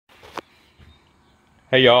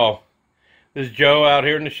Hey y'all, this is Joe out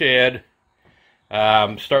here in the shed.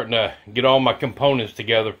 I'm starting to get all my components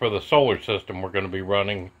together for the solar system we're going to be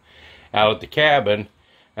running out at the cabin,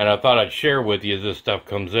 and I thought I'd share with you as this stuff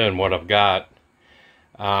comes in what I've got.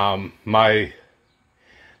 My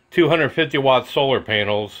 250 watt solar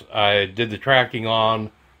panels I did the tracking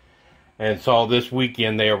on and saw this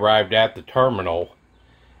weekend they arrived at the terminal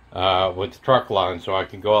with the truck line, so I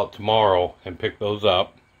can go out tomorrow and pick those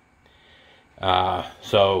up.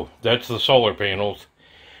 So that's the solar panels.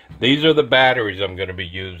 These are the batteries I'm going to be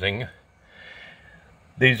using.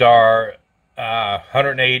 These are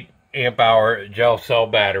 108 amp hour gel cell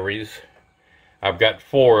batteries. I've got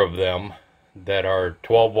 4 of them that are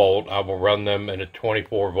 12 volt. I will run them in a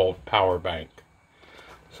 24 volt power bank.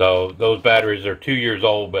 So those batteries are 2 years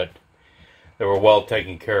old, but they were well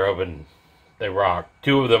taken care of and they rock.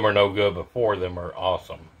 2 of them are no good, but 4 of them are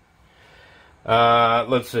awesome.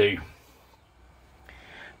 Let's see.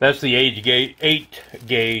 That's the 8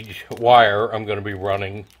 gauge wire I'm going to be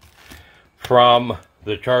running from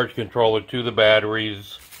the charge controller to the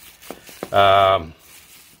batteries. Here's a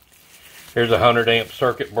 100 amp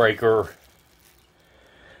circuit breaker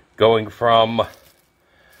going from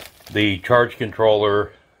the charge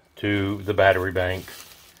controller to the battery bank,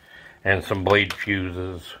 and some blade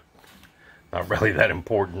fuses. Not really that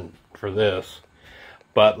important for this,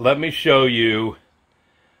 but let me show you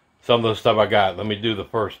some of the stuff I got. Let me do the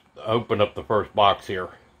first, open up the first box here.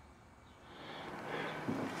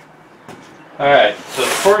 Alright, so the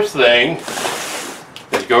first thing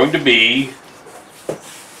is going to be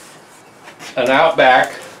an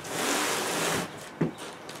Outback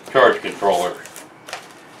charge controller.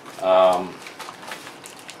 All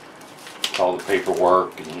the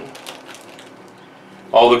paperwork and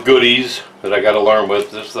all the goodies that I got to learn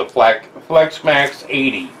with. This is the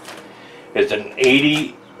Flex80. It's an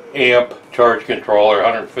 80 amp charge controller,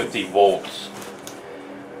 150 volts.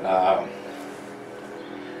 Let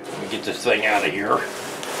me get this thing out of here.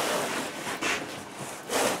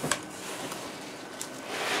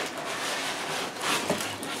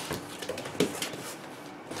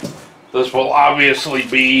 This will obviously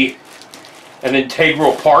be an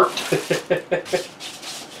integral part.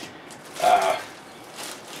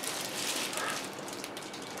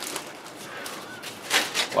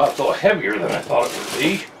 Well, it's a little heavier than I thought it would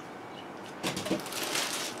be.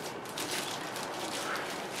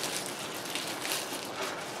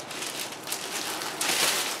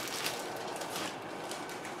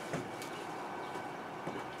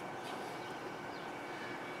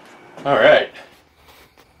 Alright,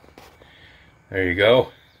 there you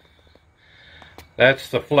go. That's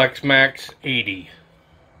the Flex80.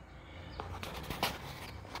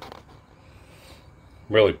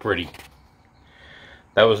 Really pretty.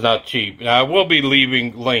 That was not cheap. Now, I will be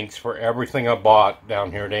leaving links for everything I bought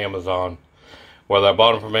down here at Amazon. Whether I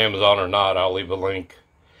bought them from Amazon or not, I'll leave a link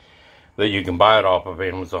that you can buy it off of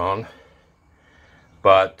Amazon.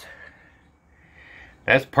 But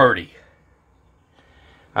that's pretty.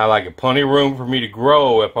 I like it. Plenty of room for me to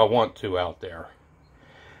grow if I want to out there.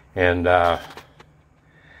 And I'm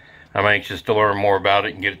anxious to learn more about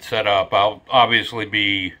it and get it set up. I'll obviously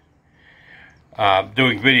be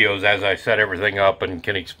doing videos as I set everything up and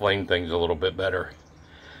can explain things a little bit better.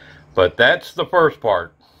 But that's the first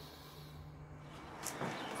part.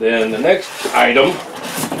 Then the next item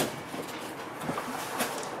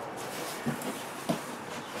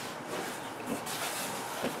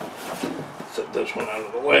set this one out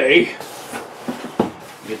of the way.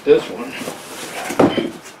 Get this one.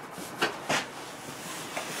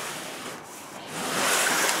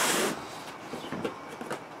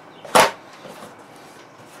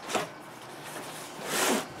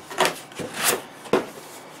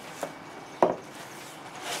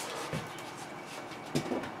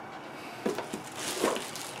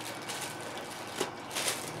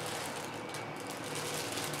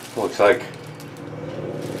 Looks like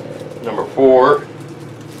number 4,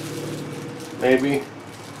 maybe.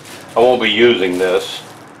 I won't be using this,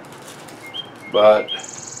 but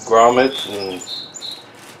grommets and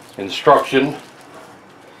instruction.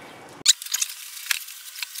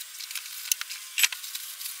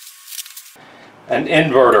 An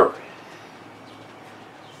inverter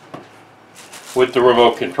with the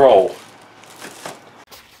remote control.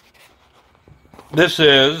 This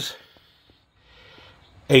is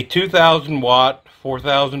a 2000 watt,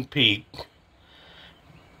 4000 peak,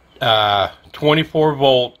 24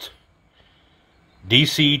 volt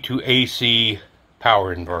DC to AC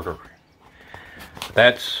power inverter.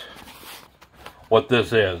 That's what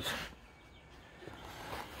this is.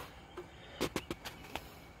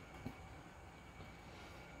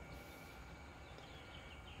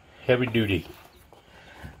 heavy duty.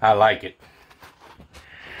 I like it.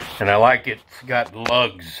 And I like it's got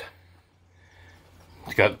lugs.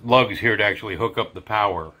 It's got lugs here to actually hook up the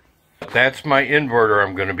power. That's my inverter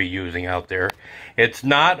I'm going to be using out there. It's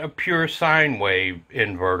not a pure sine wave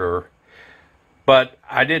inverter, but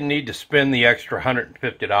I didn't need to spend the extra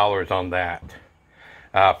 $150 on that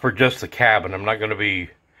for just the cabin. I'm not going to be,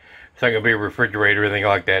 it's not going to be a refrigerator or anything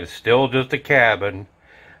like that. It's still just a cabin.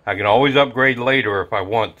 I can always upgrade later if I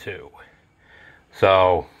want to.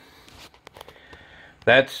 So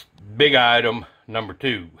that's big item number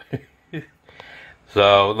 2.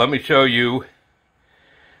 So let me show you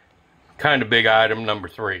kind of big item number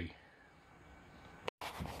 3.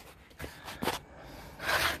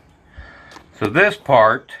 So this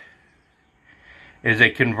part is a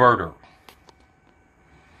converter.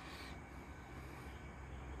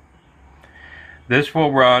 This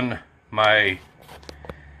will run my,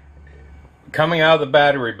 coming out of the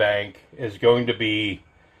battery bank is going to be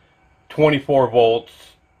 24 volts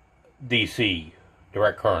DC,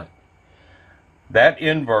 direct current. That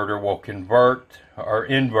inverter will convert or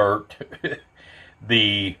invert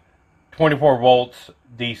the 24 volts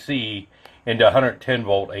DC into 110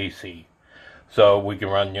 volt AC. So we can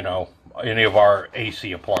run, you know, any of our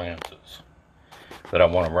AC appliances that I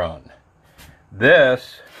want to run.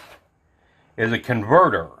 This is a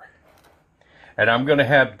converter. And I'm going to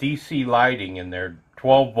have DC lighting in there,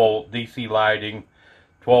 12 volt DC lighting,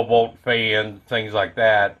 12 volt fan, things like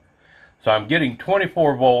that. So I'm getting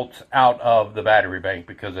 24 volts out of the battery bank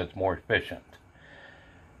because it's more efficient.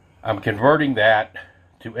 I'm converting that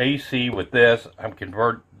to AC with this. I'm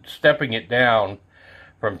stepping it down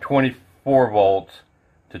from 24 volts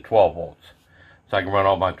to 12 volts. So I can run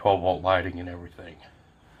all my 12 volt lighting and everything.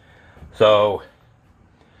 So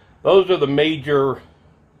those are the major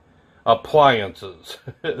appliances,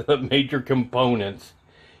 the major components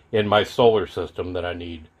in my solar system that I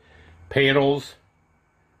need. Panels,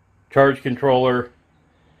 charge controller,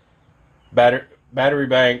 battery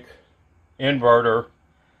bank, inverter,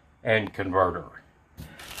 and converter.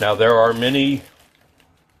 Now there are many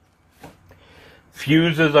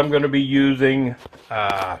fuses I'm going to be using,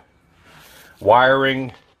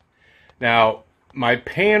 wiring. Now my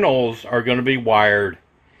panels are going to be wired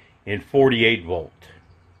in 48 volt.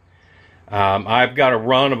 I've got a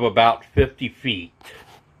run of about 50 feet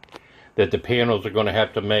that the panels are going to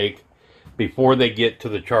have to make before they get to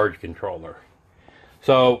the charge controller.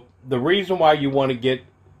 So the reason why you want to get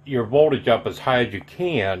your voltage up as high as you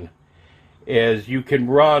can is you can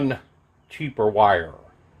run cheaper wire.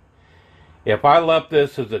 If I left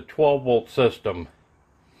this as a 12 volt system,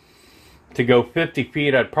 to go 50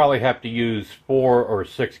 feet I'd probably have to use 4 or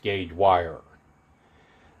 6 gauge wire.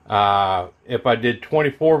 If I did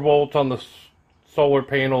 24 volts on the solar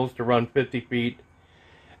panels to run 50 feet,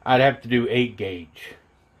 I'd have to do 8 gauge.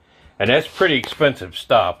 And that's pretty expensive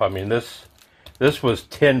stuff. I mean, this was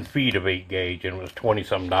 10 feet of 8 gauge and it was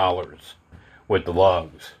 $20-some with the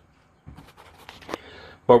lugs.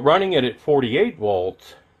 But running it at 48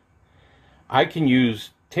 volts, I can use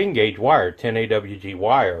 10 gauge wire, 10 AWG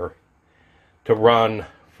wire, to run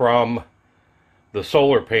from the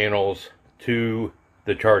solar panels to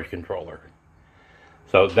the charge controller.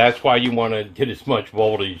 So that's why you want to get as much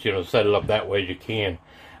voltage, you know, set it up that way as you can.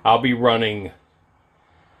 I'll be running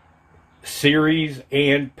series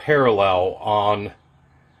and parallel on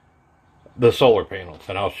the solar panels,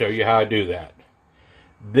 and I'll show you how I do that.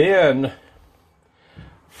 Then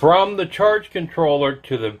from the charge controller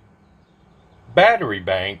to the battery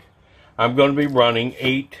bank, I'm going to be running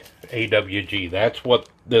 8 AWG. That's what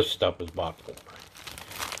this stuff is bought for.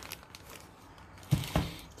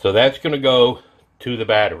 So that's going to go to the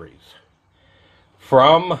batteries.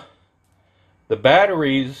 From the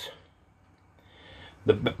batteries,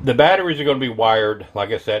 the batteries are going to be wired, like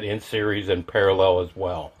I said, in series and parallel as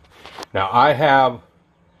well. Now I have,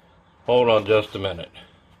 hold on just a minute.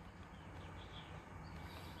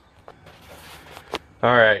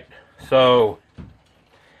 Alright, so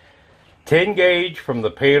 10 gauge from the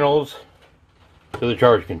panels to the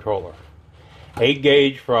charge controller. 8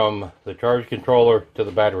 gauge from the charge controller to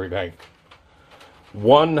the battery bank.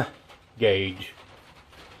 1 gauge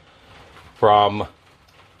from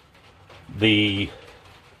the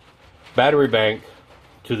battery bank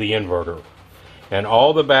to the inverter. And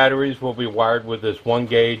all the batteries will be wired with this 1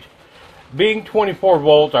 gauge. Being 24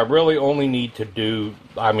 volts, I really only need to do,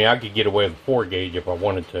 I mean, I could get away with 4 gauge if I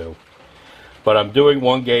wanted to. But I'm doing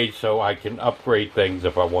 1 gauge so I can upgrade things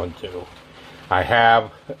if I want to. I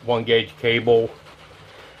have 1 gauge cable.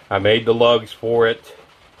 I made the lugs for it.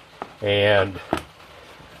 And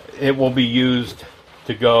it will be used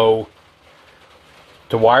to go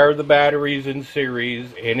To wire the batteries in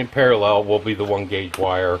series and in parallel will be the 1-gauge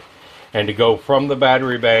wire. And to go from the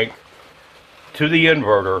battery bank to the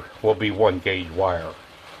inverter will be 1-gauge wire.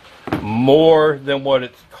 More than what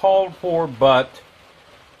it's called for, but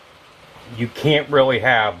you can't really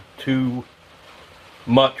have too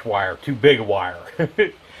much wire, too big a wire.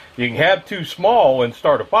 You can have too small and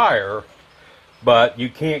start a fire, but you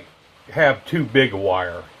can't have too big a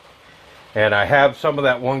wire. And I have some of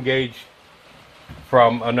that 1-gauge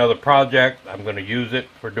from another project. I'm going to use it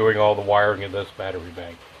for doing all the wiring of this battery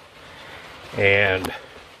bank. And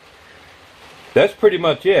that's pretty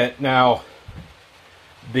much it. Now,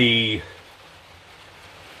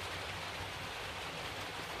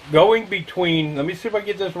 going between, let me see if I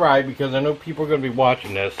get this right, because I know people are going to be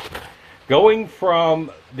watching this. Going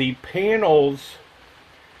from the panels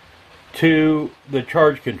to the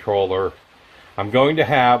charge controller, I'm going to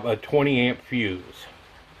have a 20 amp fuse.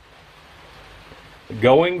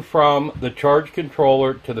 Going from the charge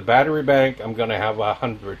controller to the battery bank, I'm going to have a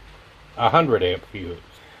 100 amp fuse.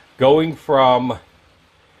 Going from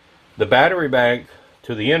the battery bank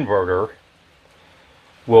to the inverter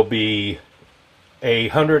will be a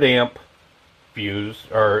 100 amp fuse,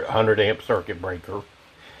 or 100 amp circuit breaker,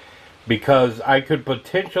 because I could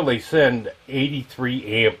potentially send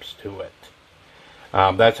 83 amps to it.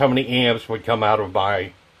 That's how many amps would come out of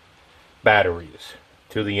my batteries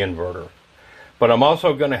to the inverter. But I'm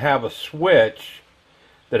also going to have a switch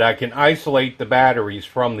that I can isolate the batteries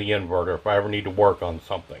from the inverter if I ever need to work on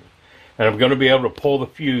something. And I'm going to be able to pull the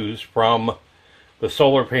fuse from the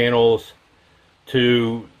solar panels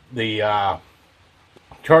to the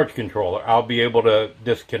charge controller. I'll be able to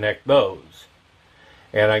disconnect those.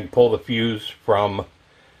 And I can pull the fuse from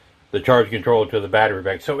the charge controller to the battery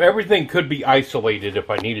bank. So everything could be isolated if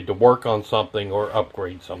I needed to work on something or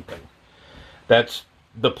upgrade something. That's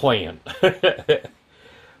the plan.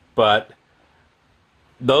 But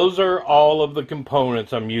those are all of the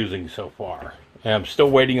components I'm using so far. And I'm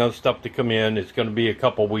still waiting on stuff to come in. It's going to be a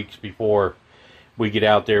couple weeks before we get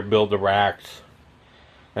out there, build the racks,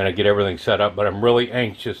 and I get everything set up. But I'm really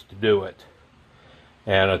anxious to do it.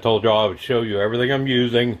 And I told y'all I would show you everything I'm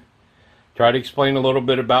using. Try to explain a little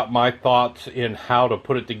bit about my thoughts in how to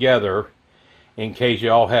put it together, in case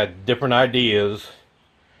y'all had different ideas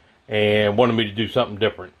and wanted me to do something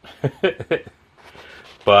different.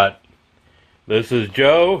 But this is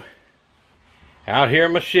Joe out here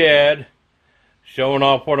in my shed, showing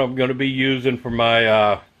off what I'm going to be using for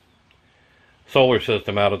my solar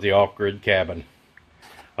system out at the off-grid cabin.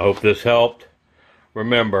 I hope this helped.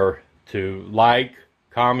 Remember to like,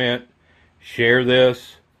 comment, share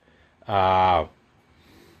this,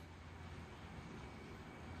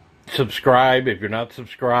 subscribe if you're not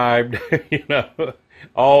subscribed, you know,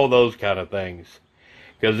 all those kind of things.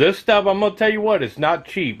 Because this stuff, I'm going to tell you what, it's not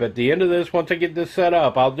cheap. At the end of this, once I get this set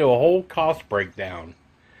up, I'll do a whole cost breakdown.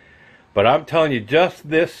 But I'm telling you, just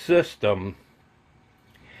this system,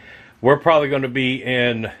 we're probably going to be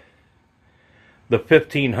in the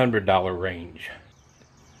 $1,500 range.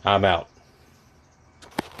 I'm out.